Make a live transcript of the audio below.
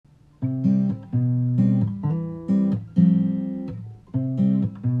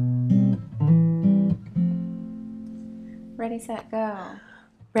set, go.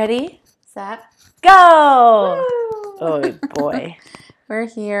 Ready? Set, go! woo! Oh, boy. We're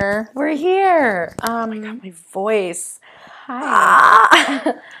here. We're here. Oh, my God, my voice. Hi.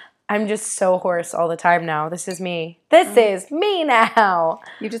 Ah! I'm just so hoarse all the time now. This is me. This is me now.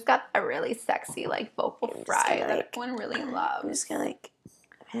 You just got a really sexy, vocal fry gonna, that everyone really loves. I'm just going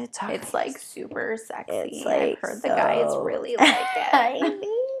to, talk. It's, super sexy. It's, I've heard the guys really like it. I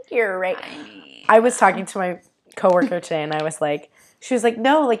think you're right. I I was talking to my coworker today, and I was like, she was like,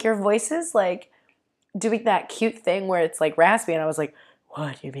 no, your voice is, doing that cute thing where it's, raspy. And I was like,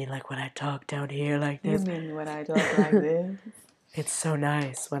 what? You mean, when I talk down here like this? You mean when I talk like this? It's so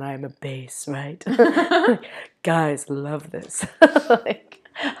nice when I'm a bass, right? Guys love this.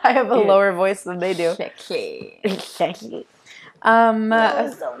 I have a lower voice than they do. Shaky. Shaky. Who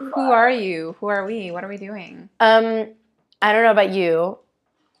are you? Who are we? What are we doing? I don't know about you,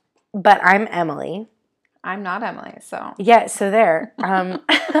 but I'm Emily. I'm not Emily, so. Yeah, so there.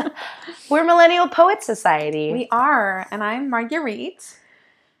 We're Millennial Poet Society. We are, and I'm Marguerite.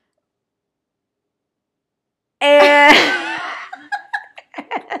 And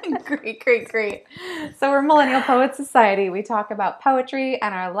Great. So we're Millennial Poet Society. We talk about poetry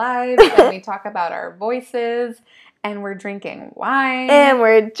and our lives, and we talk about our voices, and we're drinking wine. And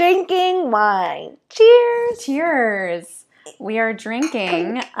we're drinking wine. Cheers. Cheers. We are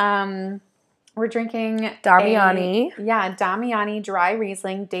drinking, we're drinking Damiani. Damiani Dry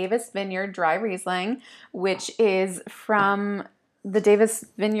Riesling, Davis Vineyard Dry Riesling, which is from the Davis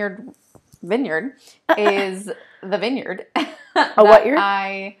Vineyard is the vineyard what year?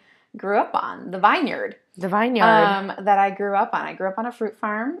 I grew up on. The vineyard. The vineyard. That I grew up on. I grew up on a fruit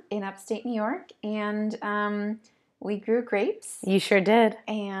farm in upstate New York, and we grew grapes. You sure did.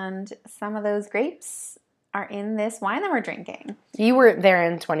 And some of those grapes are in this wine that we're drinking. You were there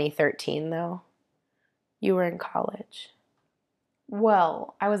in 2013, though. You were in college.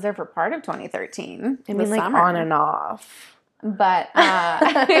 Well, I was there for part of 2013. I mean, summer. on and off. But,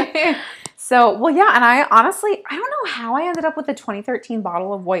 so, well, yeah, and I honestly, I don't know how I ended up with a 2013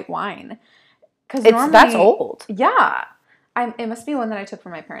 bottle of white wine. Because that's old. Yeah. It must be one that I took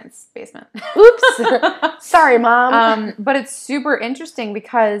from my parents' basement. Oops. Sorry, Mom. But it's super interesting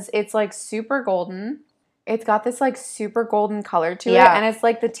because it's, super golden. It's got this, super golden color to it. And it's,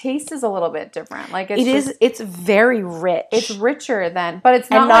 the taste is a little bit different. It's very rich. It's richer than, but it's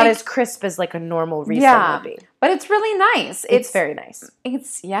not and not as crisp as, a normal Riesling would be. But it's really nice. It's very nice.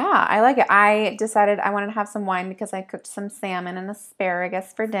 I like it. I decided I wanted to have some wine because I cooked some salmon and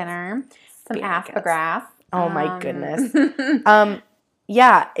asparagus for dinner. Some asparagus. Oh, my goodness.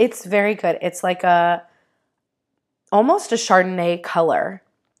 Yeah, it's very good. It's almost a Chardonnay color.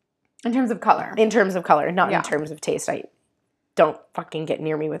 In terms of color. In terms of color, not in terms of taste. I don't fucking get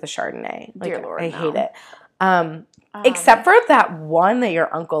near me with a Chardonnay. Dear Lord, I hate it. Except for that one that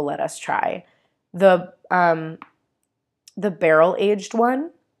your uncle let us try. The barrel aged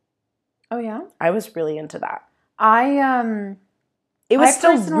one. Oh yeah? I was really into that. It was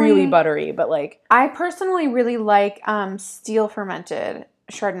still really buttery, but I personally really like steel fermented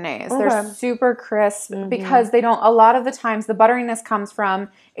Chardonnays. Okay. They're super crisp because they don't, a lot of the times the butteriness comes from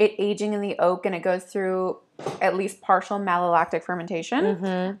it aging in the oak and it goes through at least partial malolactic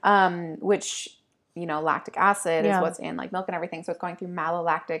fermentation, which, lactic acid is what's in milk and everything. So it's going through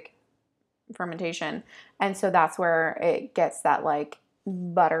malolactic fermentation. And so that's where it gets that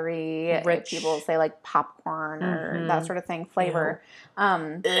buttery, rich, people say popcorn or that sort of thing flavor.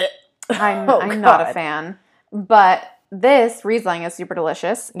 I'm God. not a fan, but this Riesling is super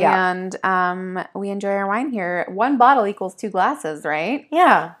delicious, and we enjoy our wine here. 1 bottle equals 2 glasses, right?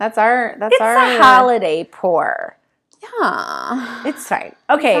 Yeah, It's a holiday pour. Yeah, it's fine.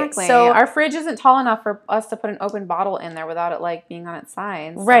 Okay, exactly. So our fridge isn't tall enough for us to put an open bottle in there without it being on its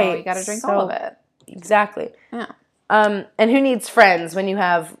sides. So right, you got to drink all of it. Exactly. Yeah. And who needs friends when you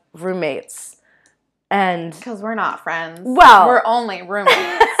have roommates? And because we're not friends. Well, we're only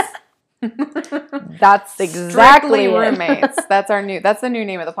roommates. That's exactly roommates. That's the new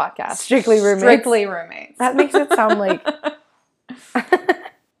name of the podcast. Strictly roommates. Strictly roommates. That makes it sound like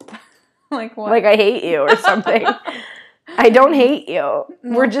like what? Like I hate you or something. I don't hate you. No,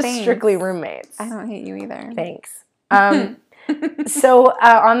 we're just thanks. Strictly roommates. I don't hate you either. Thanks. So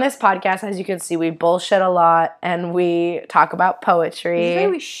on this podcast, as you can see, we bullshit a lot and we talk about poetry. Did you say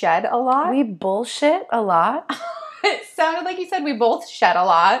we shed a lot? We bullshit a lot. It sounded like you said we both shed a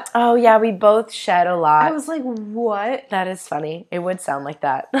lot. Oh, yeah, we both shed a lot. I was like, what? That is funny. It would sound like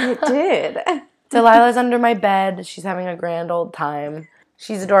that. It did. Delilah's under my bed. She's having a grand old time.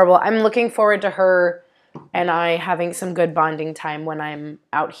 She's adorable. I'm looking forward to her and I having some good bonding time when I'm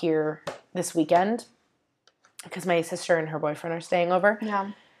out here this weekend. because my sister and her boyfriend are staying over.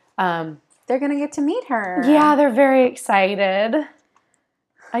 Yeah. Um, They're going to get to meet her. yeah, they're very excited.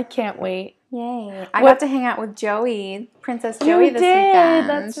 I can't wait. Yay. I got to hang out with Joey, Princess Joey this did. weekend.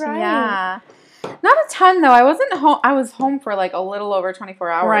 That's right. Yeah. Not a ton, though. I wasn't home. I was home for like a little over 24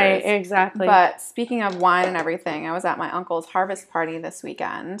 hours. Right, exactly. But speaking of wine and everything, I was at my uncle's harvest party this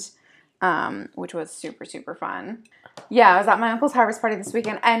weekend, which was super, super fun. Yeah, I was at my uncle's harvest party this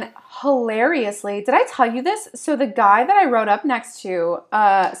weekend, and hilariously, did I tell you this? So the guy that I rode up next to,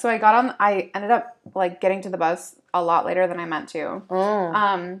 so I ended up like getting to the bus a lot later than I meant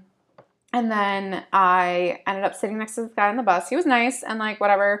to. And then I ended up sitting next to this guy on the bus. He was nice and like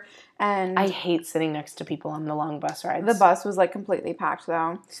whatever. And I hate sitting next to people on the long bus rides. The bus was like completely packed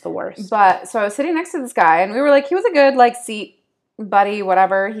though. It's the worst. But so I was sitting next to this guy, and we were like, he was a good like seat buddy,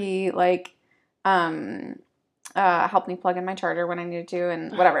 whatever. He like helped me plug in my charger when I needed to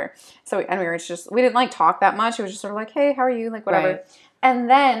and whatever. So we didn't like talk that much. It was just sort of like, hey, how are you? Like whatever. Right. And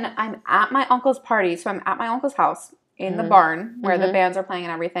then I'm at my uncle's party. So I'm at my uncle's house in the barn where the bands are playing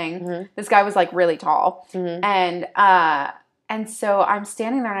and everything. This guy was like really tall. And so I'm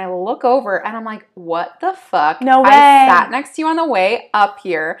standing there and I look over and I'm like, what the fuck? No way. I sat next to you on the way up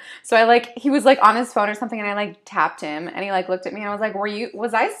here. So he was like on his phone or something, and I like tapped him and he like looked at me and I was like,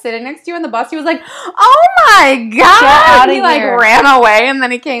 was I sitting next to you on the bus? He was like, oh my God. Get out of here. He like ran away and then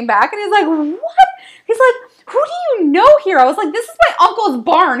he came back and he's like, what? He's like, who do you know here? I was like, this is my uncle's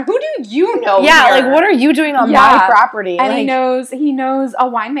barn. Who do you know here? Like what are you doing on my property? And like, he knows a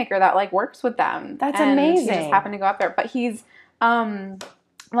winemaker that like works with them. That's amazing. He just happened to go up there. But he's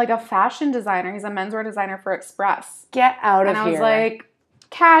like a fashion designer. He's a menswear designer for Express. Get out of here. And I was like,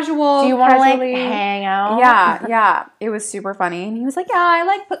 casual. Do you want to like hang out? Yeah. It was super funny. And he was like, yeah, I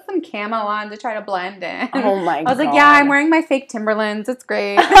like put some camo on to try to blend in. Oh my God. I was like, yeah, I'm wearing my fake Timberlands. It's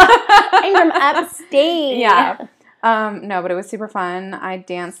great. I'm from upstate. Yeah. No, but it was super fun. I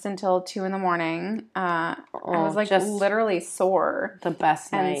danced until 2 a.m. I was like just literally sore. The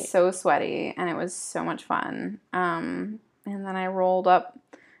best night. And so sweaty. And it was so much fun. And then I rolled up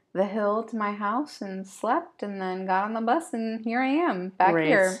the hill to my house and slept and then got on the bus and here I am back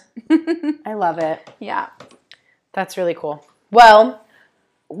here. I love it. Yeah. That's really cool. Well,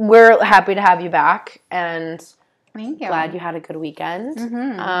 we're happy to have you back and thank you. Glad you had a good weekend.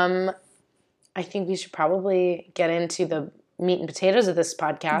 I think we should probably get into the meat and potatoes of this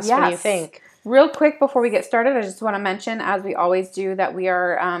podcast. Yes. What do you think? Real quick before we get started, I just want to mention, as we always do, that we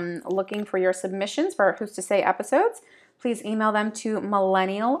are looking for your submissions for our Who's to Say episodes. Please email them to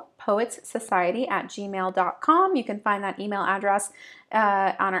millennialpoetssociety@gmail.com. You can find that email address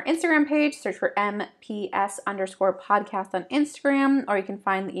on our Instagram page. Search for MPS_podcast on Instagram, or you can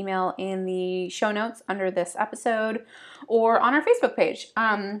find the email in the show notes under this episode or on our Facebook page.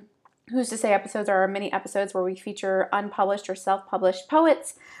 Who's to Say episodes are mini episodes where we feature unpublished or self-published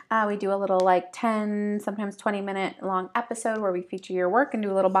poets. We do a little like 10, sometimes 20-minute long episode where we feature your work and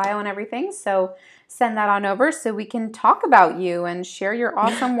do a little bio and everything. So send that on over so we can talk about you and share your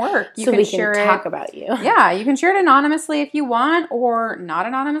awesome work. You so can we can talk about you. Yeah, you can share it anonymously if you want or not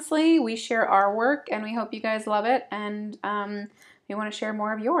anonymously. We share our work and we hope you guys love it. And we want to share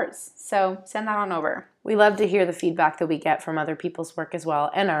more of yours. So send that on over. We love to hear the feedback that we get from other people's work as well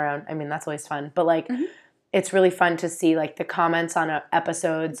and our own. I mean, that's always fun. But like, it's really fun to see like the comments on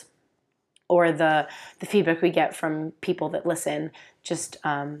episodes or the feedback we get from people that listen. Just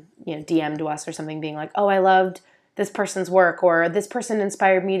DM to us or something, being like, "Oh, I loved this person's work," or "This person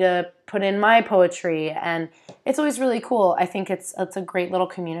inspired me to put in my poetry," and it's always really cool. I think it's a great little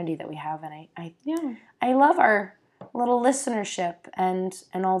community that we have, and I love our little listenership and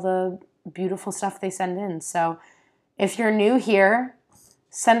all the beautiful stuff they send in. So if you're new here,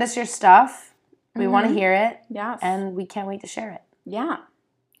 send us your stuff. We want to hear it. Yes. And we can't wait to share it. Yeah.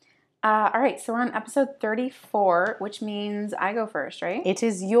 All right. So we're on episode 34, which means I go first, right? It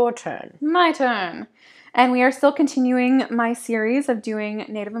is your turn. My turn. And we are still continuing my series of doing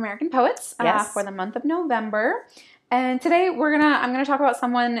Native American poets for the month of November. And today I'm going to talk about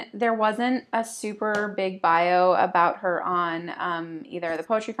someone. There wasn't a super big bio about her on either the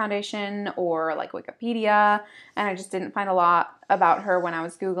Poetry Foundation or like Wikipedia, and I just didn't find a lot about her when I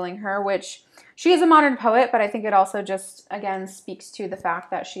was Googling her, which she is a modern poet, but I think it also just, again, speaks to the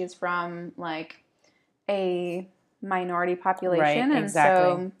fact that she is from like a minority population, right, and exactly.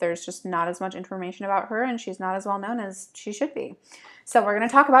 So there's just not as much information about her, and she's not as well known as she should be. So we're going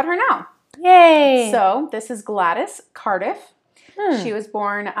to talk about her now. Yay! So this is Gladys Cardiff. She was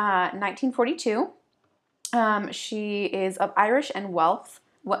born 1942. She is of Irish and Welsh.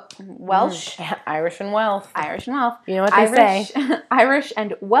 Irish and Welsh. Irish and Welsh. You know what they say. Irish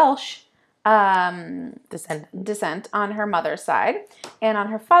and Welsh descent on her mother's side. And on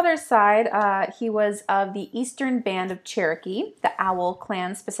her father's side, he was of the Eastern Band of Cherokee, the Owl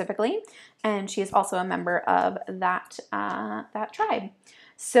clan specifically, and she is also a member of that tribe.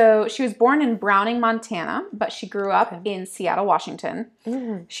 So she was born in Browning, Montana, but she grew up in Seattle, Washington.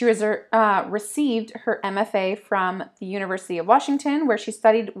 Mm-hmm. She received her MFA from the University of Washington, where she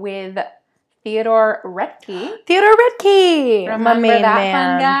studied with Theodore Retke. Theodore Retke, my Remember main that man.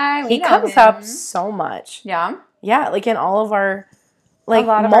 fun guy? He We know comes him. up so much. Yeah. Yeah, like in all of our, like, A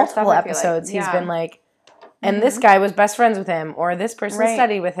lot of our multiple stuff, I feel like. episodes, he's Yeah. been like, and this guy was best friends with him, or this person Right.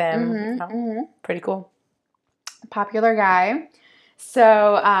 studied with him. Mhm, You know, mhm. Pretty cool. Popular guy.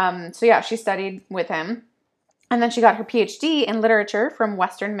 So yeah, she studied with him. And then she got her PhD in literature from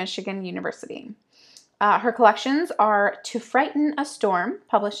Western Michigan University. Her collections are To Frighten a Storm,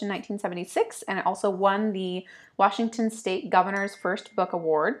 published in 1976, and it also won the Washington State Governor's First Book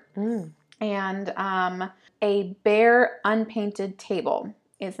Award. And A Bare Unpainted Table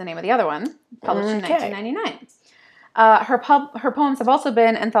is the name of the other one, published in 1999. Her poems have also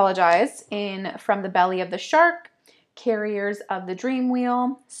been anthologized in From the Belly of the Shark, Carriers of the Dream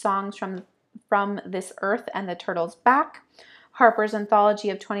Wheel, Songs from This Earth and the Turtle's Back, Harper's Anthology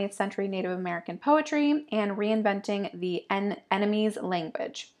of 20th Century Native American Poetry, and Reinventing the Enemy's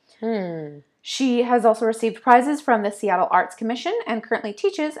Language. She has also received prizes from the Seattle Arts Commission and currently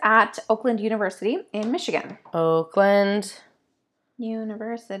teaches at Oakland University in Michigan. Oakland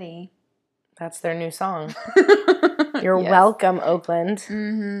University. That's their new song. You're welcome, Oakland.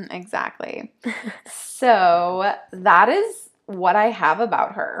 Mm-hmm, exactly. So that is what I have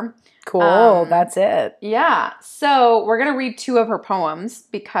about her. Cool. That's it. Yeah. So we're going to read 2 of her poems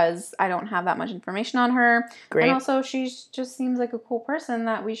because I don't have that much information on her. Great. And also she just seems like a cool person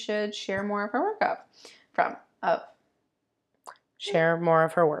that we should share more of her work Share more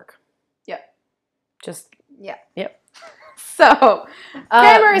of her work. Yep. Yep. So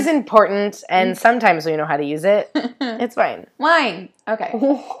grammar is important, and sometimes we know how to use it. It's fine. Wine. Okay.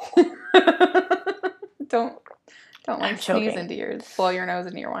 Don't sneeze into yours. Blow your nose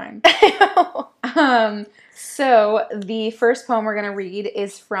into your wine. So the first poem we're going to read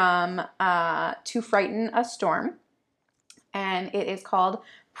is from To Frighten a Storm, and it is called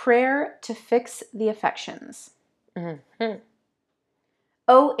Prayer to Fix the Affections. Mm-hmm.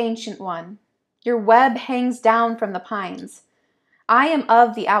 O ancient one, your web hangs down from the pines. I am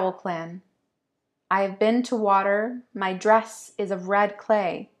of the owl clan. I have been to water, my dress is of red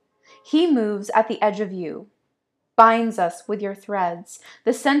clay. He moves at the edge of you, binds us with your threads.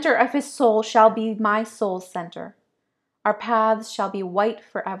 The center of his soul shall be my soul's center. Our paths shall be white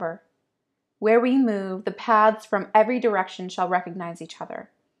forever. Where we move, the paths from every direction shall recognize each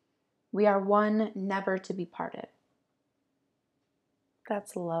other. We are one never to be parted.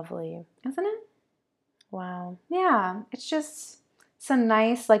 That's lovely. Isn't it? Wow. Yeah, it's just some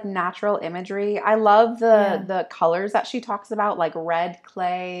nice, like, natural imagery. I love the colors that she talks about, like red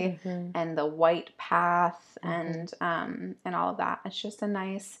clay and the white path and all of that. It's just a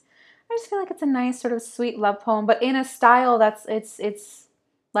nice, I just feel like it's a nice sort of sweet love poem, but in a style that's it's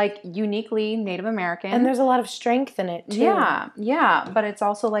like uniquely Native American. And there's a lot of strength in it too. Yeah, but it's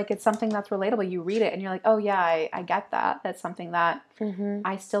also like it's something that's relatable. You read it and you're like, oh yeah, I get that. That's something that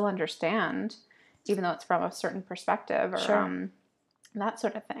I still understand, even though it's from a certain perspective or that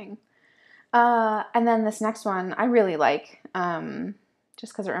sort of thing. And then this next one I really like,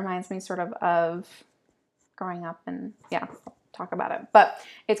 just because it reminds me sort of growing up, and I'll talk about it. But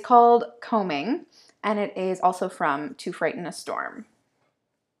it's called Combing, and it is also from To Frighten a Storm.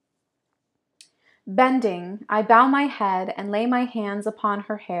 Bending, I bow my head and lay my hands upon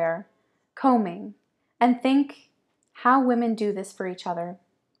her hair, combing, and think how women do this for each other.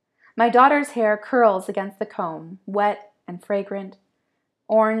 My daughter's hair curls against the comb, wet and fragrant,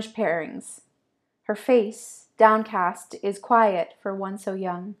 orange parings. Her face, downcast, is quiet for one so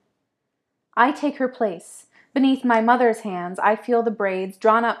young. I take her place. Beneath my mother's hands, I feel the braids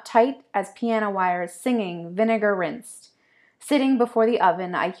drawn up tight as piano wires singing vinegar rinsed. Sitting before the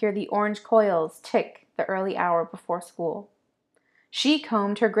oven, I hear the orange coils tick the early hour before school. She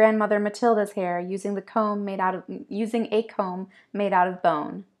combed her grandmother Matilda's hair using a comb made out of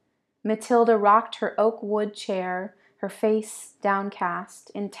bone. Matilda rocked her oak wood chair, her face downcast,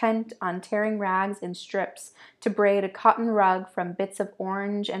 intent on tearing rags in strips to braid a cotton rug from bits of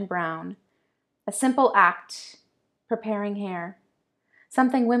orange and brown. A simple act, preparing hair.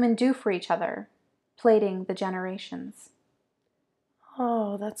 Something women do for each other, plaiting the generations.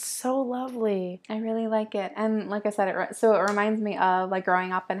 Oh, that's so lovely. I really like it. And like I said, so it reminds me of like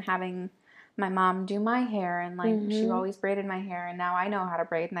growing up and having my mom do my hair, and like she always braided my hair, and now I know how to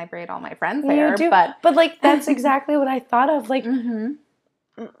braid, and I braid all my friends' hair. You do, but like that's exactly what I thought of. Like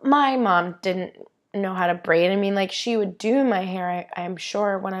my mom didn't know how to braid. I mean, like she would do my hair. I'm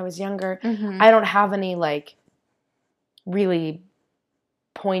sure when I was younger. I don't have any like really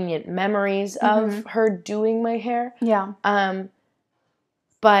poignant memories of her doing my hair. Yeah.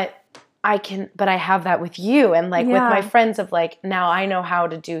 But I have that with you and like with my friends of like, now I know how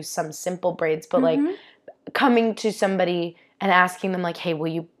to do some simple braids, but like coming to somebody and asking them like, hey, will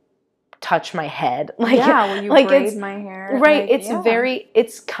you touch my head? Like, will you like braid my hair? Right. Like,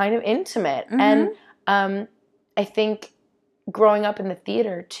 It's kind of intimate. And I think growing up in the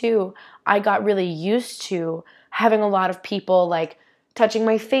theater too, I got really used to having a lot of people like touching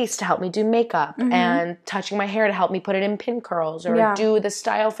my face to help me do makeup and touching my hair to help me put it in pin curls or do the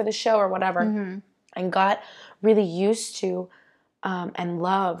style for the show or whatever. And got really used to and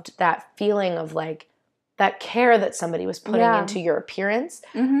loved that feeling of like that care that somebody was putting into your appearance.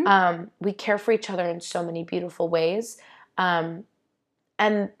 We care for each other in so many beautiful ways. And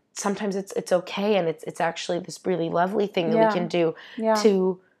sometimes it's okay, and it's actually this really lovely thing that we can do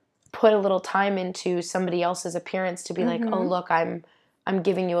to put a little time into somebody else's appearance to be like, oh, look, I'm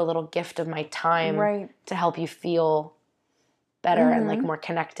giving you a little gift of my time to help you feel better and like more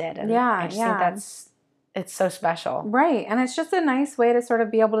connected. And I just think it's so special. Right. And it's just a nice way to sort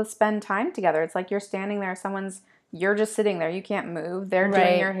of be able to spend time together. It's like you're standing there, you're just sitting there. You can't move. They're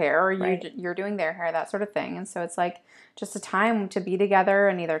doing your hair, or you're doing their hair, that sort of thing. And so it's like just a time to be together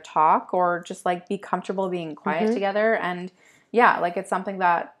and either talk or just like be comfortable being quiet together. And yeah, like it's something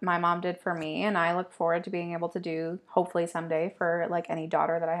that my mom did for me, and I look forward to being able to do hopefully someday for like any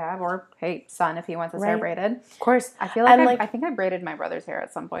daughter that I have, or hey, son, if he wants his hair braided. Of course. I feel like I think I braided my brother's hair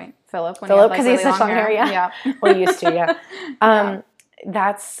at some point. Philip, because he has such long hair. Yeah. Well, he used to,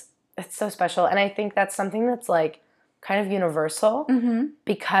 it's so special. And I think that's something that's like kind of universal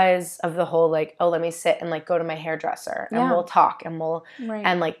because of the whole like, oh, let me sit and like go to my hairdresser and we'll talk and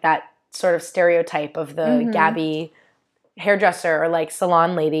and like that sort of stereotype of the Gabby hairdresser or like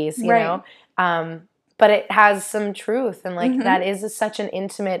salon ladies, you know, but it has some truth, and like that is such an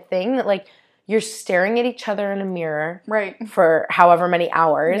intimate thing that like you're staring at each other in a mirror for however many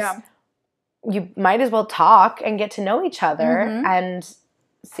hours. You might as well talk and get to know each other and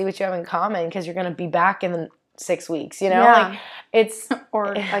see what you have in common, because you're going to be back in 6 weeks, you know, like it's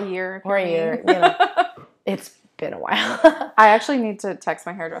or a year you know. It's been a while. I actually need to text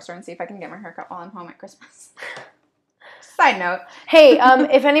my hairdresser and see if I can get my hair cut while I'm home at Christmas. Side note. Hey,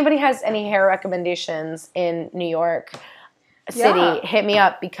 if anybody has any hair recommendations in New York City, hit me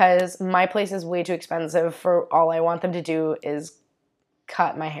up, because my place is way too expensive for all I want them to do is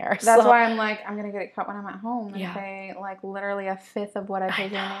cut my hair. That's why I'm like, I'm going to get it cut when I'm at home and pay like literally a fifth of what I pay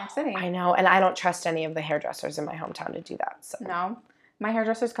here in New York City. I know, and I don't trust any of the hairdressers in my hometown to do that. So. No. My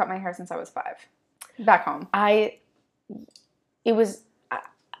hairdresser's cut my hair since I was 5. Back home.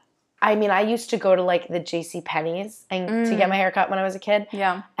 I mean, I used to go to like the JCPenney's and to get my hair cut when I was a kid.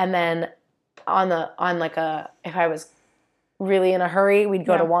 Yeah. And then if I was really in a hurry, we'd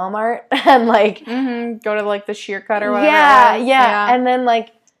go to Walmart and like go to like the shear cut or whatever. Yeah. And then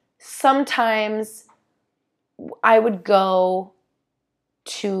like sometimes I would go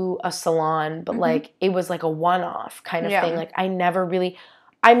to a salon, but like it was like a one-off kind of thing. Like I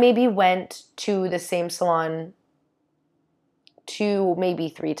maybe went to the same salon 2, maybe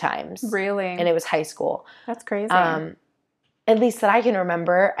 3 times. Really? And it was high school. That's crazy. At least that I can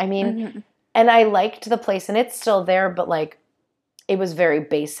remember. I mean, and I liked the place, and it's still there, but like it was very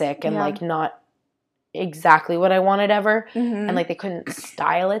basic and like not exactly what I wanted ever. And like they couldn't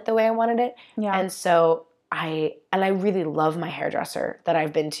style it the way I wanted it. Yeah. And so I really love my hairdresser that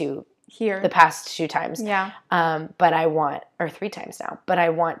I've been to here the past 2 times. Yeah. Or 3 times now, but I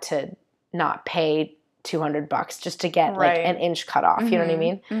want to not pay $200 just to get like an inch cut off. You know what I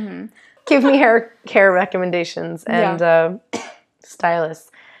mean? Give me hair recommendations and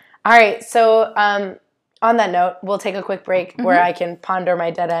stylists. All right. So on that note, we'll take a quick break where I can ponder my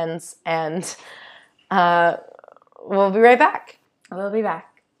dead ends, and we'll be right back. We'll be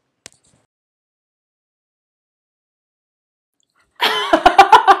back.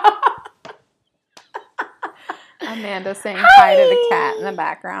 Amanda saying hi to the cat in the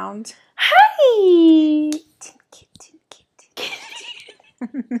background. Hi!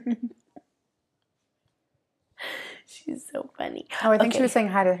 She's so funny. Oh, I think she was saying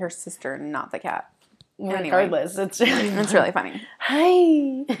hi to her sister, not the cat. Regardless, it's really funny.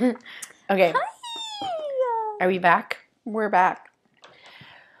 Hi! Okay. Hi! Are we back? We're back.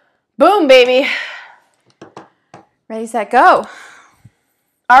 Boom, baby! Ready, set, go.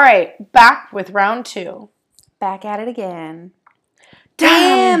 All right, back with round 2. Back at it again.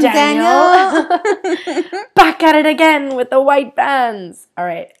 Damn, Daniel. Back at it again with the white bands. All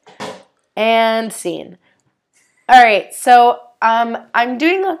right. And scene. All right, so I'm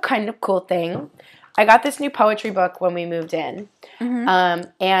doing a kind of cool thing. I got this new poetry book when we moved in.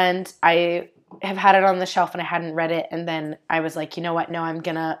 And I have had it on the shelf and I hadn't read it. And then I was like, you know what? No, I'm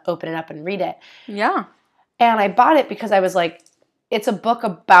going to open it up and read it. Yeah. And I bought it because I was like, it's a book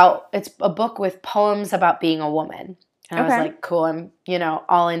with poems about being a woman. And I was like, cool, I'm,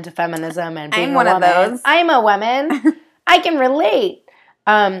 all into feminism and being a woman. I'm one of those. I'm a woman. I can relate.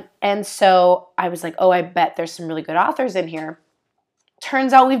 And so I was like, oh, I bet there's some really good authors in here.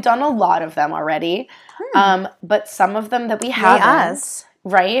 Turns out we've done a lot of them already. But some of them that we haven't.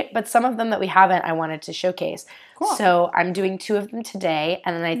 Right? But some of them that we haven't, I wanted to showcase. Cool. So I'm doing 2 of them today.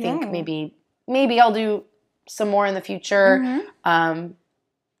 And then I think maybe I'll do some more in the future.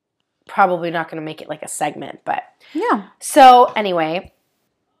 Probably not going to make it like a segment, but yeah. So anyway,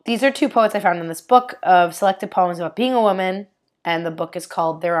 these are 2 poets I found in this book of selected poems about being a woman, and the book is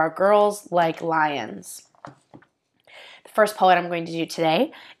called There Are Girls Like Lions. The first poet I'm going to do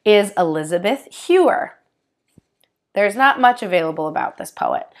today is Elizabeth Hewer. There's not much available about this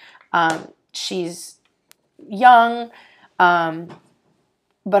poet. She's young,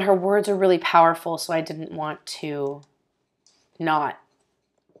 but her words are really powerful, so I didn't want to not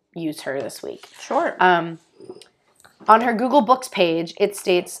use her this week. Sure. On her Google Books page, it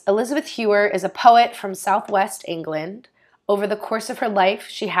states, Elizabeth Hewer is a poet from Southwest England. Over the course of her life,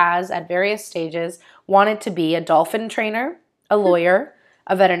 she has, at various stages, wanted to be a dolphin trainer, a lawyer,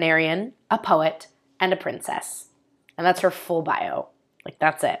 a veterinarian, a poet, and a princess. And that's her full bio. Like,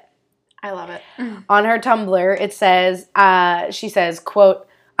 that's it. I love it. On her Tumblr, it says, she says, quote,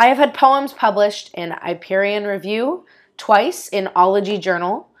 I have had poems published in Hyperion Review, twice in Ology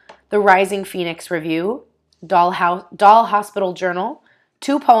Journal, the Rising Phoenix Review, Doll Hospital Journal,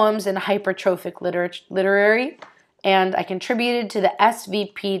 2 poems in Hypertrophic Literary, and I contributed to the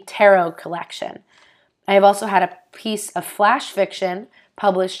SVP Tarot collection. I have also had a piece of flash fiction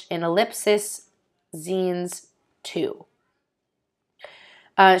published in Ellipsis Zines 2.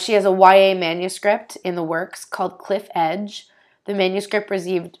 She has a YA manuscript in the works called Cliff Edge. The manuscript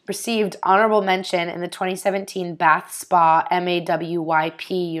received honorable mention in the 2017 Bath Spa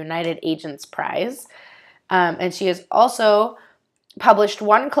MAWYP United Agents Prize. And she has also published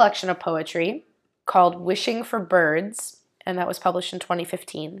 1 collection of poetry called Wishing for Birds, and that was published in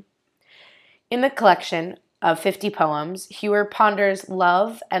 2015. In the collection of 50 poems, Hewer ponders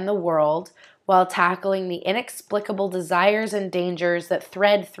love and the world while tackling the inexplicable desires and dangers that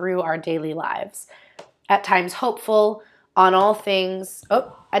thread through our daily lives. At times hopeful, at times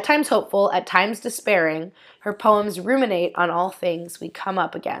despairing, her poems ruminate on all things we come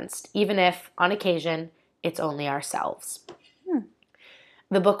up against, even if, on occasion, it's only ourselves.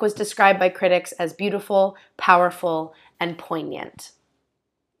 The book was described by critics as beautiful, powerful, and poignant.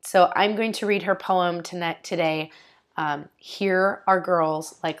 So I'm going to read her poem today, Here Are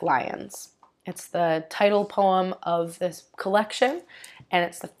Girls Like Lions. It's the title poem of this collection, and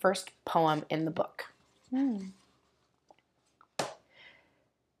it's the first poem in the book.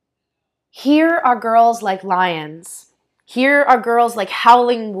 Here are girls like lions. Here are girls like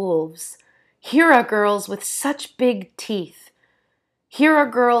howling wolves. Here are girls with such big teeth. Here are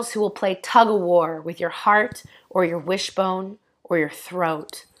girls who will play tug-of-war with your heart or your wishbone or your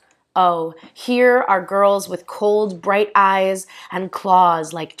throat. Oh, here are girls with cold, bright eyes and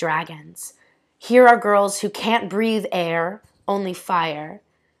claws like dragons. Here are girls who can't breathe air, only fire.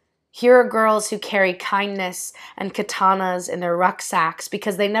 Here are girls who carry kindness and katanas in their rucksacks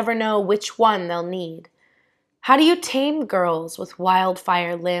because they never know which one they'll need. How do you tame girls with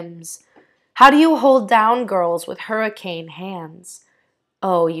wildfire limbs? How do you hold down girls with hurricane hands?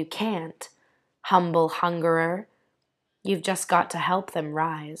 Oh, you can't, humble hungerer. You've just got to help them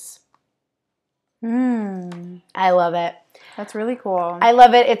rise. I love it. That's really cool. I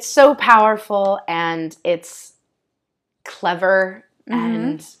love it. It's so powerful and it's clever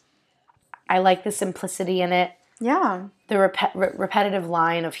and I like the simplicity in it. Yeah. The repetitive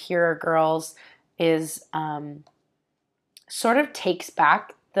line of Here Are Girls is sort of takes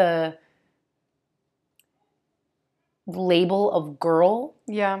back the label of girl.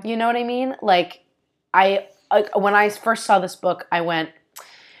 Yeah. You know what I mean? Like, when I first saw this book, I went,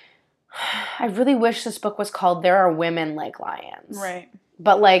 I really wish this book was called There Are Women Like Lions. Right.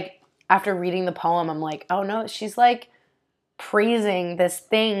 But, like, after reading the poem, I'm like, oh, no, she's, like, praising this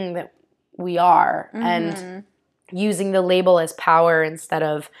thing that we are and using the label as power instead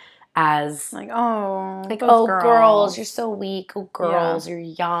of as Like, oh, like, those oh, girls. girls, you're so weak. Oh, girls, you're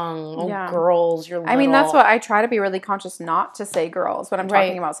young. Oh, girls, you're little. I mean, that's what I try to be really conscious not to say girls when I'm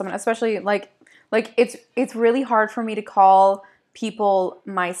talking about someone, especially like it's really hard for me to call people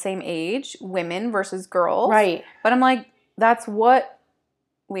my same age women versus girls. Right. But I'm like, that's what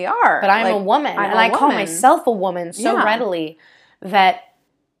we are. But I'm a woman, and I call myself a woman so readily that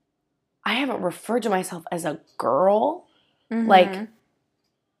I haven't referred to myself as a girl, like,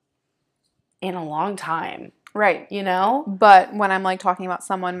 in a long time. Right. You know? But when I'm, like, talking about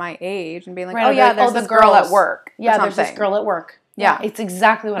someone my age and being like, there's this girl girl at work. Yeah, there's this girl at work. Yeah. It's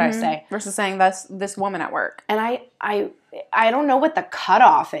exactly what I say. Versus saying this woman at work. And I don't know what the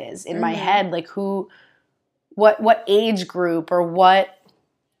cutoff is in my head, like what age group or what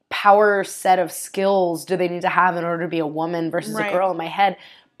power set of skills do they need to have in order to be a woman versus a girl in my head.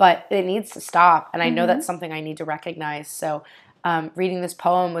 But it needs to stop. And I know that's something I need to recognize. So reading this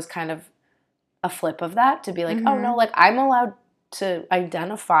poem was kind of a flip of that, to be like, oh no, like I'm allowed to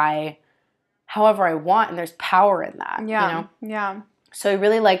identify however I want, and there's power in that. Yeah. You know? Yeah. So I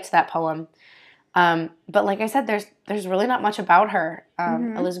really liked that poem. But like I said, there's really not much about her,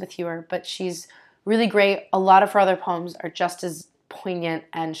 Elizabeth Hewer, but she's really great. A lot of her other poems are just as poignant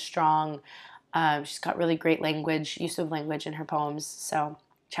and strong. She's got really great use of language in her poems. So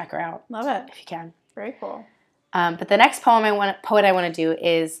check her out. Love it. If you can. Very cool. But the next poet I want to do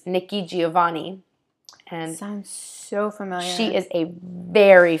is Nikki Giovanni. And sounds so familiar. She is a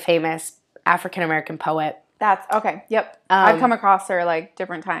very famous African-American poet. That's okay. Yep. I've come across her like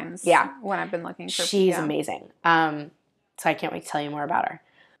different times. Yeah. When I've been looking for. She's amazing. So I can't wait to tell you more about her.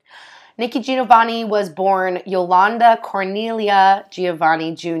 Nikki Giovanni was born Yolanda Cornelia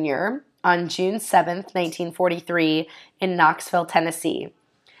Giovanni Jr. on June 7th, 1943 in Knoxville, Tennessee.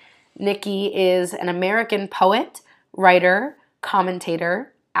 Nikki is an American poet, writer,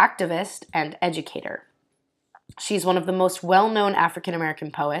 commentator, activist, and educator. She's one of the most well-known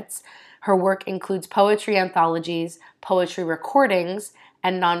African-American poets. Her work includes poetry anthologies, poetry recordings,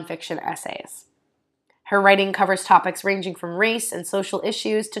 and nonfiction essays. Her writing covers topics ranging from race and social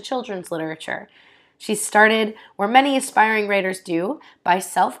issues to children's literature. She started, where many aspiring writers do, by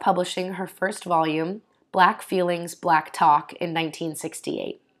self-publishing her first volume, Black Feelings, Black Talk, in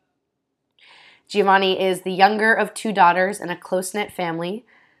 1968. Giovanni is the younger of two daughters in a close-knit family,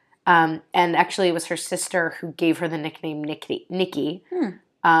 and actually it was her sister who gave her the nickname Nikki.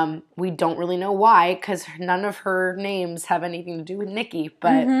 We don't really know why, because none of her names have anything to do with Nikki,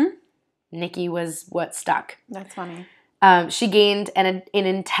 but Nikki was what stuck. That's funny. She gained an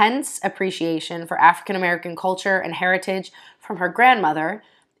intense appreciation for African-American culture and heritage from her grandmother,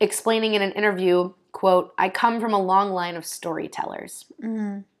 explaining in an interview, quote, "I come from a long line of storytellers."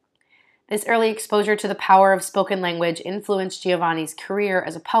 This early exposure to the power of spoken language influenced Giovanni's career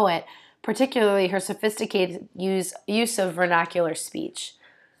as a poet, particularly her sophisticated use of vernacular speech.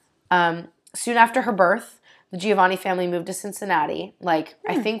 Soon after her birth, the Giovanni family moved to Cincinnati, I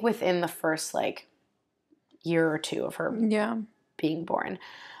think within the first, year or two of her being born.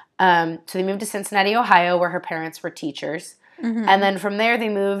 So they moved to Cincinnati, Ohio, where her parents were teachers. And then from there, they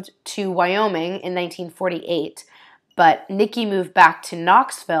moved to Wyoming in 1948. But Nikki moved back to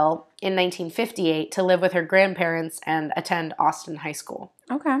Knoxville in 1958 to live with her grandparents and attend Austin High School.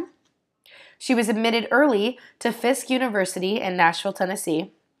 Okay. She was admitted early to Fisk University in Nashville,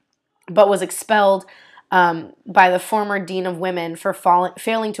 Tennessee, but was expelled by the former Dean of Women for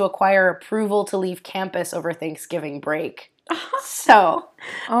failing to acquire approval to leave campus over Thanksgiving break. So,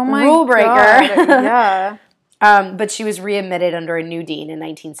 rule breaker. Yeah. But she was readmitted under a new dean in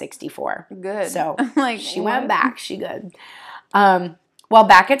 1964. Good. So she went back. She good. While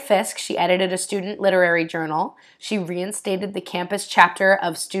back at Fisk, she edited a student literary journal. She reinstated the campus chapter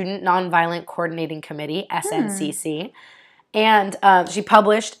of Student Nonviolent Coordinating Committee, SNCC. And she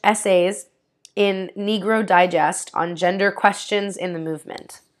published essays in Negro Digest on gender questions in the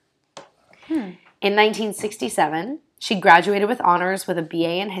movement. In 1967, she graduated with honors with a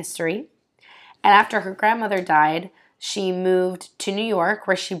BA in history. And after her grandmother died, she moved to New York,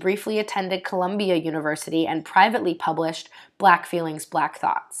 where she briefly attended Columbia University and privately published Black Feelings, Black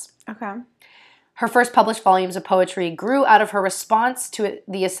Thoughts. Okay. Her first published volumes of poetry grew out of her response to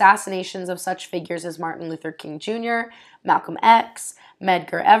the assassinations of such figures as Martin Luther King Jr., Malcolm X,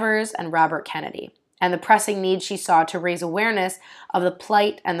 Medgar Evers, and Robert Kennedy, and the pressing need she saw to raise awareness of the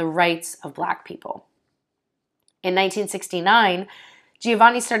plight and the rights of Black people. In 1969,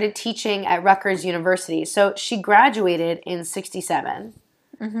 Giovanni started teaching at Rutgers University. So she graduated in 67,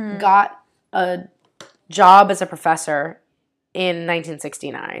 got a job as a professor in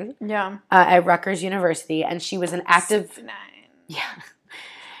 1969 at Rutgers University, and she was an active... 69. Yeah.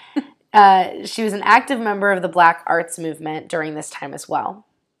 She was an active member of the Black arts movement during this time as well.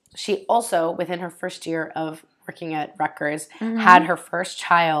 She also, within her first year of working at Rutgers, had her first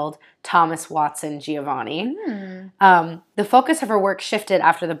child, Thomas Watson Giovanni. The focus of her work shifted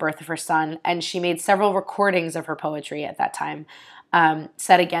after the birth of her son, and she made several recordings of her poetry at that time,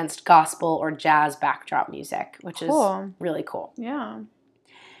 set against gospel or jazz backdrop music, which is really cool. Yeah.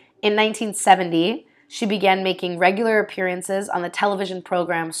 In 1970, she began making regular appearances on the television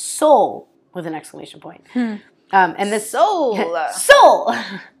program Soul, with an exclamation point. And this Soul!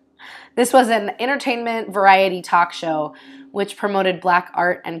 This was an entertainment variety talk show which promoted Black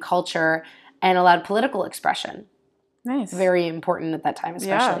art and culture and allowed political expression. Nice. Very important at that time,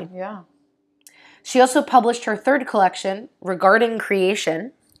 especially. Yeah. She also published her third collection, Regarding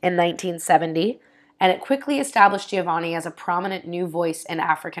Creation, in 1970, and it quickly established Giovanni as a prominent new voice in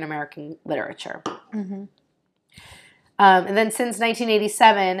African American literature. And then since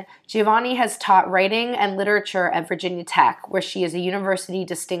 1987, Giovanni has taught writing and literature at Virginia Tech, where she is a university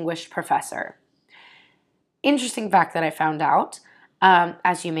distinguished professor. Interesting fact that I found out,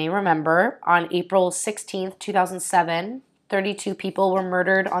 as you may remember, on April 16th, 2007, 32 people were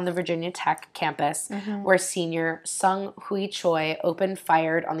murdered on the Virginia Tech campus, where senior Sung Hui Choi opened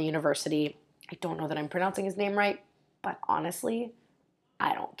fire on the university. I don't know that I'm pronouncing his name right, but honestly,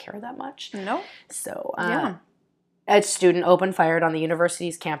 I don't care that much. No. So, a student opened fire on the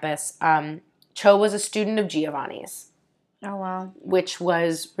university's campus. Cho was a student of Giovanni's. Oh, wow. Which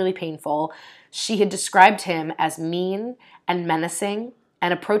was really painful. She had described him as mean and menacing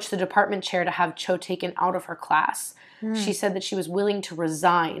and approached the department chair to have Cho taken out of her class. She said that she was willing to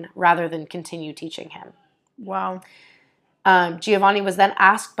resign rather than continue teaching him. Wow. Giovanni was then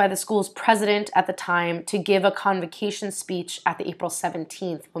asked by the school's president at the time to give a convocation speech at the April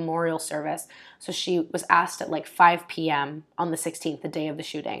 17th memorial service. So she was asked at like 5 p.m. on the 16th, the day of the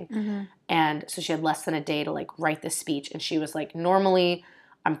shooting. And so she had less than a day to like write this speech. And she was like, normally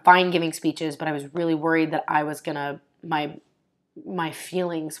I'm fine giving speeches, but I was really worried that I was my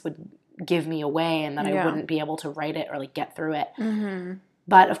feelings would give me away and that I wouldn't be able to write it or like get through it.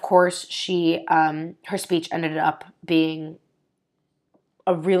 But of course, she her speech ended up being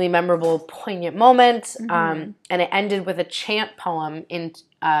a really memorable, poignant moment, and it ended with a chant poem in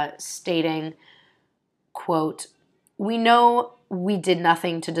stating, quote, "We know we did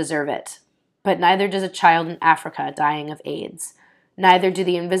nothing to deserve it, but neither does a child in Africa dying of AIDS. Neither do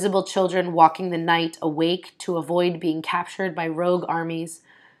the invisible children walking the night awake to avoid being captured by rogue armies.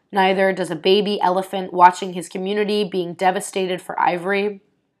 Neither does a baby elephant watching his community being devastated for ivory.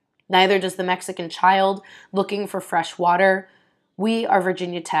 Neither does the Mexican child looking for fresh water. We are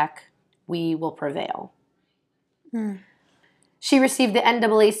Virginia Tech. We will prevail." She received the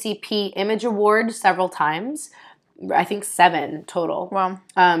NAACP Image Award several times, I think 7 total. Wow.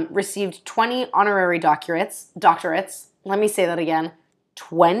 Received 20 honorary doctorates. Let me say that again.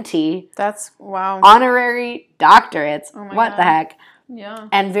 20. That's, wow. Honorary doctorates. Oh my what God. the heck? Yeah.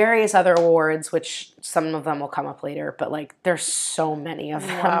 And various other awards, which some of them will come up later, but like there's so many of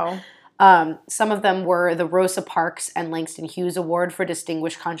them. Wow. Some of them were the Rosa Parks and Langston Hughes Award for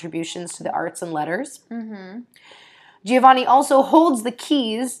Distinguished Contributions to the Arts and Letters. Giovanni also holds the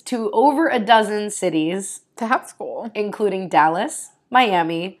keys to over a dozen cities. To have school. Including Dallas,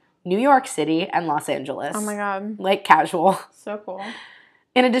 Miami, New York City, and Los Angeles. Oh my God. Like casual. So cool.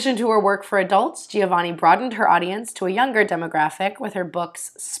 In addition to her work for adults, Giovanni broadened her audience to a younger demographic with her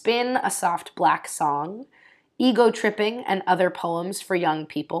books Spin a Soft Black Song, Ego Tripping and Other Poems for Young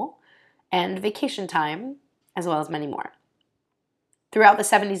People, and Vacation Time, as well as many more. Throughout the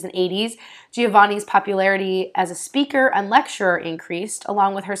 70s and 80s, Giovanni's popularity as a speaker and lecturer increased,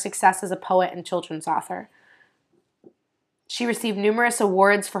 along with her success as a poet and children's author. She received numerous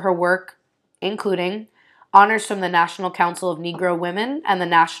awards for her work, including honors from the National Council of Negro Women and the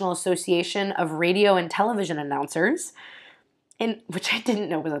National Association of Radio and Television Announcers, which I didn't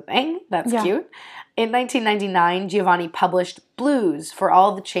know was a thing. That's cute. In 1999, Giovanni published Blues for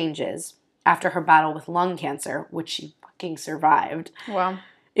All the Changes after her battle with lung cancer, which she fucking survived. Wow.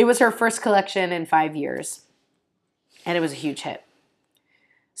 It was her first collection in 5 years, and it was a huge hit.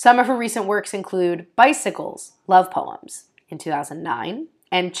 Some of her recent works include Bicycles, Love Poems in 2009,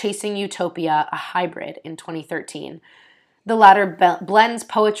 and Chasing Utopia, a Hybrid in 2013. The latter blends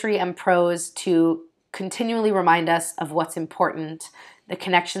poetry and prose to continually remind us of what's important, the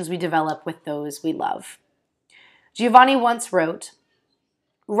connections we develop with those we love. Giovanni once wrote,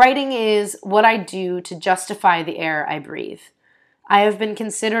 "Writing is what I do to justify the air I breathe. I have been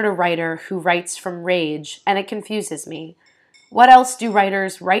considered a writer who writes from rage, and it confuses me. What else do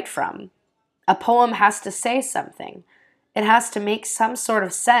writers write from? A poem has to say something. It has to make some sort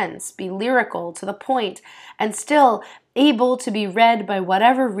of sense, be lyrical, to the point, and still able to be read by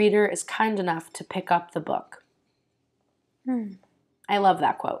whatever reader is kind enough to pick up the book. I love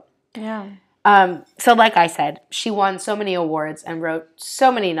that quote. Yeah. So like I said, she won so many awards and wrote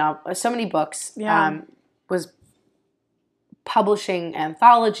so many books. Yeah. Was publishing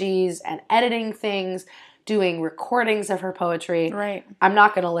anthologies and editing things, doing recordings of her poetry. Right. I'm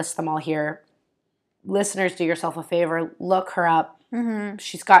not going to list them all here. Listeners, do yourself a favor. Look her up. Mm-hmm.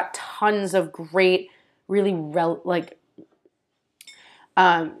 She's got tons of great, really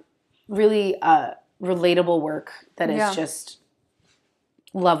relatable work that is just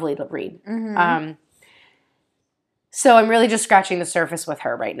lovely to read. Mm-hmm. So I'm really just scratching the surface with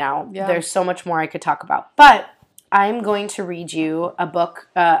her right now. Yeah. There's so much more I could talk about. But I'm going to read you a book,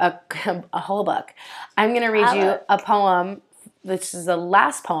 a whole book. I'm going to read you a poem. This is the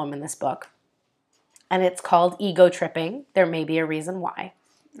last poem in this book. And it's called Ego Tripping. There may be a reason why.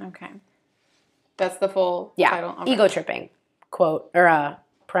 Okay. That's the full title? Okay. Ego Tripping. Quote, or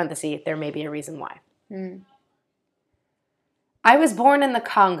parenthesis, there may be a reason why. I was born in the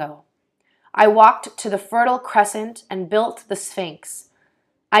Congo. I walked to the Fertile Crescent and built the Sphinx.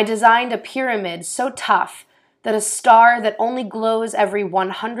 I designed a pyramid so tough that a star that only glows every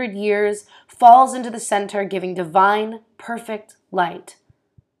 100 years falls into the center, giving divine, perfect light.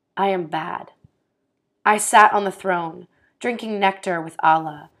 I am bad. I sat on the throne, drinking nectar with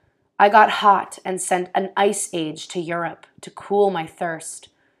Allah. I got hot and sent an ice age to Europe to cool my thirst.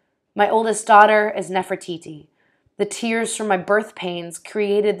 My oldest daughter is Nefertiti. The tears from my birth pains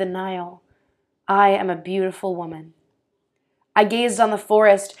created the Nile. I am a beautiful woman. I gazed on the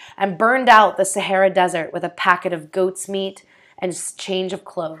forest and burned out the Sahara Desert with a packet of goat's meat and change of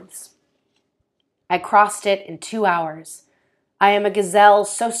clothes. I crossed it in 2 hours. I am a gazelle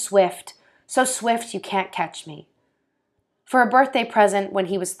so swift you can't catch me. For a birthday present when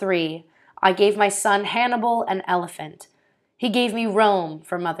he was 3, I gave my son Hannibal an elephant. He gave me Rome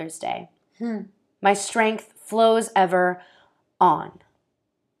for Mother's Day. My strength flows ever on.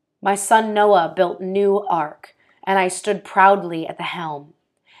 My son Noah built new ark, and I stood proudly at the helm.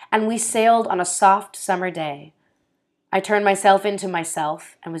 And we sailed on a soft summer day. I turned myself into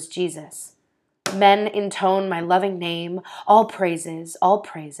myself and was Jesus. Men intone my loving name, all praises, all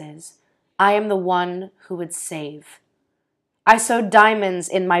praises. I am the one who would save. I sewed diamonds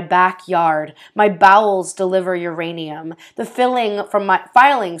in my backyard. My bowels deliver uranium. The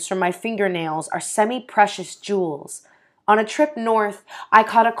filings from my fingernails are semi-precious jewels. On a trip north, I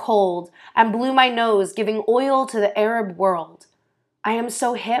caught a cold and blew my nose, giving oil to the Arab world. I am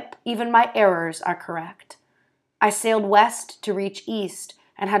so hip, even my errors are correct. I sailed west to reach east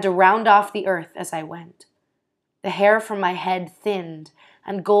and had to round off the earth as I went. The hair from my head thinned,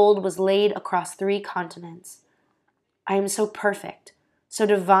 and gold was laid across 3 continents. I am so perfect, so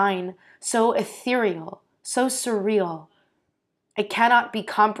divine, so ethereal, so surreal. It cannot be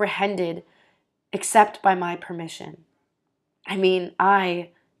comprehended except by my permission. I mean, I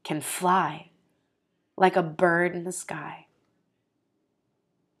can fly like a bird in the sky.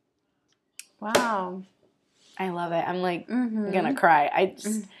 Wow. I love it. I'm like, gonna cry.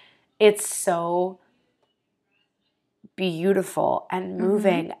 It's so beautiful and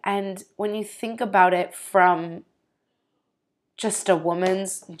moving. And when you think about it from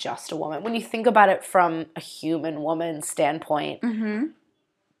when you think about it from a human woman's standpoint,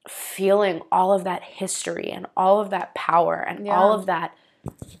 feeling all of that history and all of that power and all of that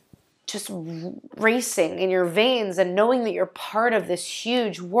just racing in your veins and knowing that you're part of this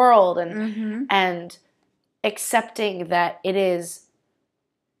huge world and accepting that it is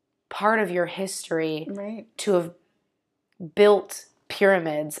part of your history to have built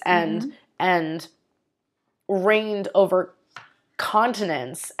pyramids and reigned over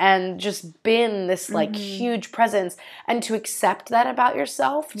continents and just been this like huge presence, and to accept that about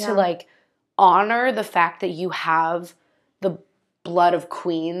yourself, to like honor the fact that you have the blood of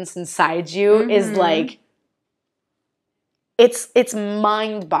queens inside you is like, it's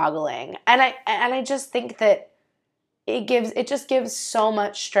mind-boggling. And I just think that it just gives so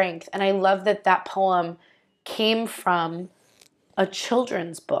much strength. And I love that poem came from a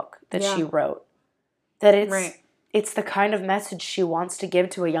children's book that she wrote. That it's the kind of message she wants to give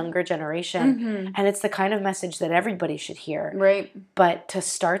to a younger generation. And it's the kind of message that everybody should hear. But to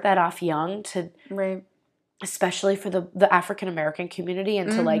start that off young, especially for the African American community,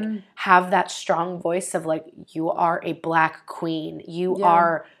 and to like have that strong voice of like, you are a Black queen. You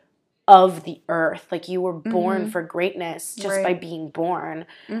are of the earth. Like, you were born for greatness just by being born.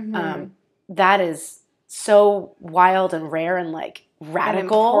 That is so wild and rare and like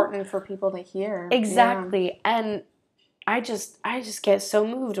radical. And important for people to hear. Exactly. And I just get so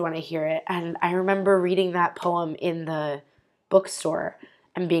moved when I hear it. And I remember reading that poem in the bookstore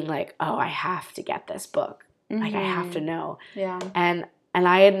and being like, oh, I have to get this book. Like, I have to know. Yeah. And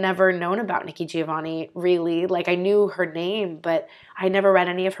I had never known about Nikki Giovanni, really. Like, I knew her name, but I never read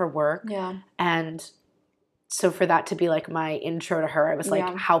any of her work. Yeah. And so for that to be, like, my intro to her, I was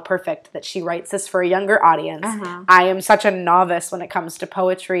like, how perfect that she writes this for a younger audience. I am such a novice when it comes to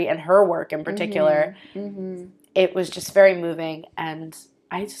poetry and her work in particular. It was just very moving, and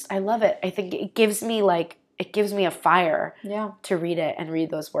I love it. I think it gives me a fire to read it and read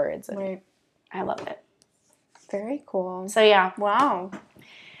those words. And I love it. Very cool. So yeah. Wow.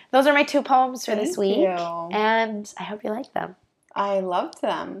 Those are my 2 poems for this week. Thank you. And I hope you like them. I loved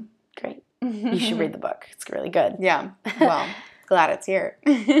them. Great. You should read the book. It's really good. Yeah. Well, glad it's here.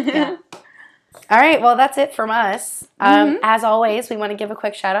 Yeah. All right. Well, that's it from us. As always, we want to give a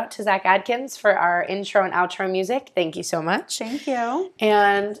quick shout out to Zach Adkins for our intro and outro music. Thank you so much. Thank you.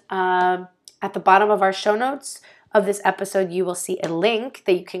 And at the bottom of our show notes of this episode, you will see a link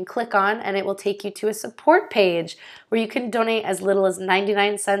that you can click on, and it will take you to a support page where you can donate as little as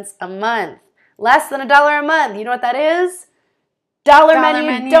 99 cents a month. Less than $1 a month. You know what that is? Dollar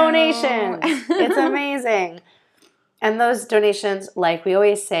menu donations. It's amazing. And those donations, like we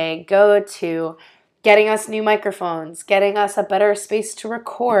always say, go to getting us new microphones, getting us a better space to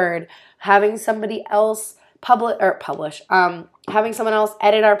record, having somebody else publish, having someone else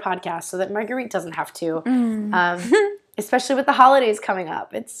edit our podcast so that Marguerite doesn't have to, especially with the holidays coming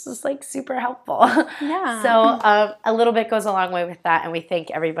up. It's just like super helpful. Yeah. So a little bit goes a long way with that, and we thank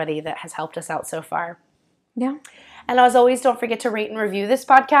everybody that has helped us out so far. Yeah. And as always, don't forget to rate and review this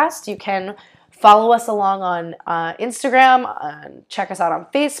podcast. You can follow us along on Instagram, check us out on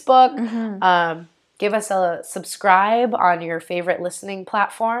Facebook, give us a subscribe on your favorite listening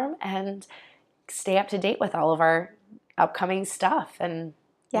platform, and stay up to date with all of our upcoming stuff. And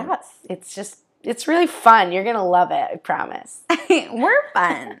yes, it's really fun. You're going to love it, I promise. We're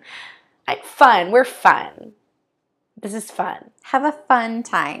fun. We're fun. This is fun. Have a fun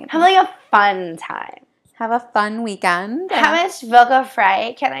time. Have like a fun time. Have a fun weekend. How much vocal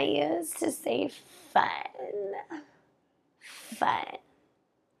fry can I use to say fun? Fun.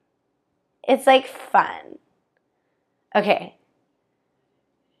 It's like fun. Okay.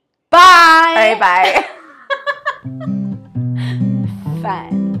 Bye. All right, bye.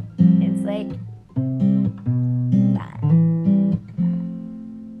 Fun.